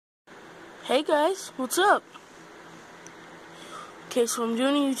Hey guys, what's up? Okay, so I'm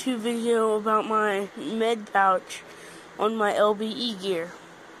doing a YouTube video about my med pouch on my LBE gear.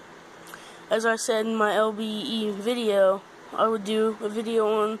 As I said in my LBE video, I would do a video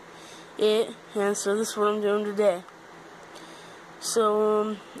on it, and so this is what I'm doing today.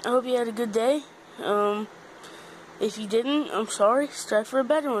 So, I hope you had a good day. If you didn't, I'm sorry, strive for a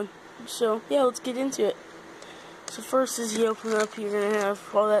better one. So, yeah, let's get into it. So first, as you open up, you're going to have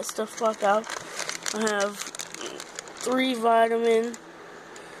all that stuff pop out. I have 3 vitamin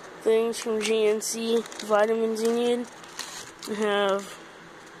things from GNC, vitamins you need. I have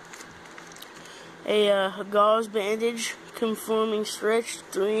a gauze bandage, conforming stretch,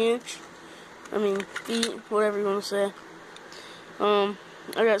 3-inch. Feet, whatever you want to say. I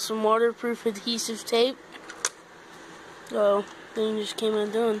got some waterproof adhesive tape. Oh, thing just came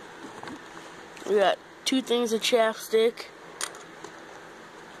undone. We got 2 things of chapstick.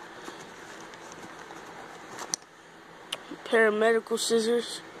 A pair of medical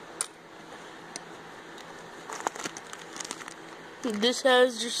scissors. This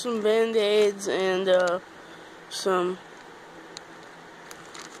has just some band-aids and some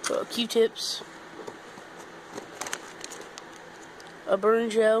Q-tips. A burn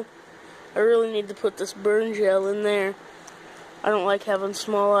gel. I really need to put this burn gel in there. I don't like having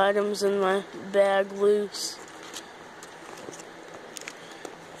small items in my bag loose.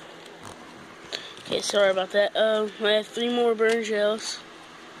 Okay, sorry about that. I have 3 more burn gels.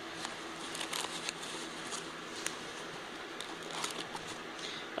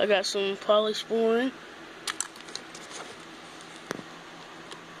 I got some polysporin.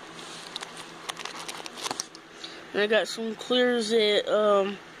 And I got some Clearzit,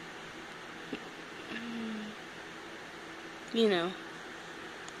 you know.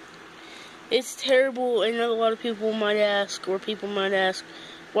 It's terrible. I know a lot of people might ask,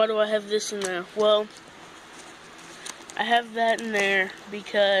 why do I have this in there? Well, I have that in there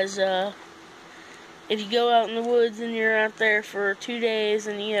because, if you go out in the woods and you're out there for 2 days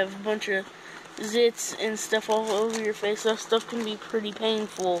and you have a bunch of zits and stuff all over your face, that stuff can be pretty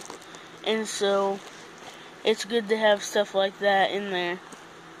painful. And so, it's good to have stuff like that in there.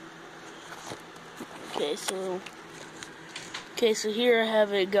 Okay, so here I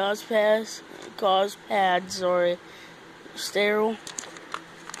have a gauze pad, sterile.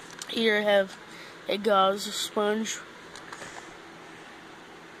 Here I have a gauze sponge.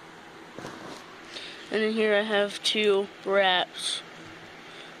 And then here I have 2 wraps.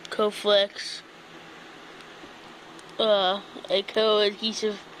 Coflex. A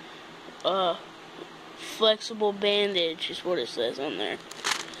co-adhesive, flexible bandage is what it says on there.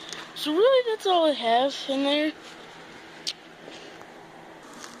 So really that's all I have in there.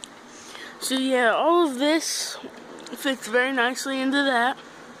 So yeah, all of this fits very nicely into that.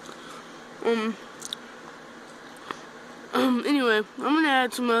 Anyway, I'm gonna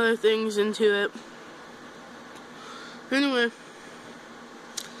add some other things into it. Anyway,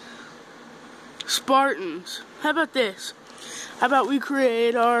 Spartans. How about this? How about we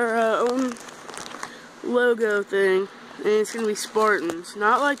create our own logo thing, and it's gonna be Spartans.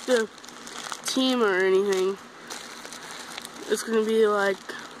 Not like the team or anything. It's gonna be like,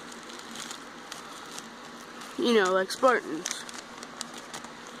 you know, like Spartans.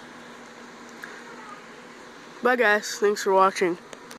 Bye guys, thanks for watching.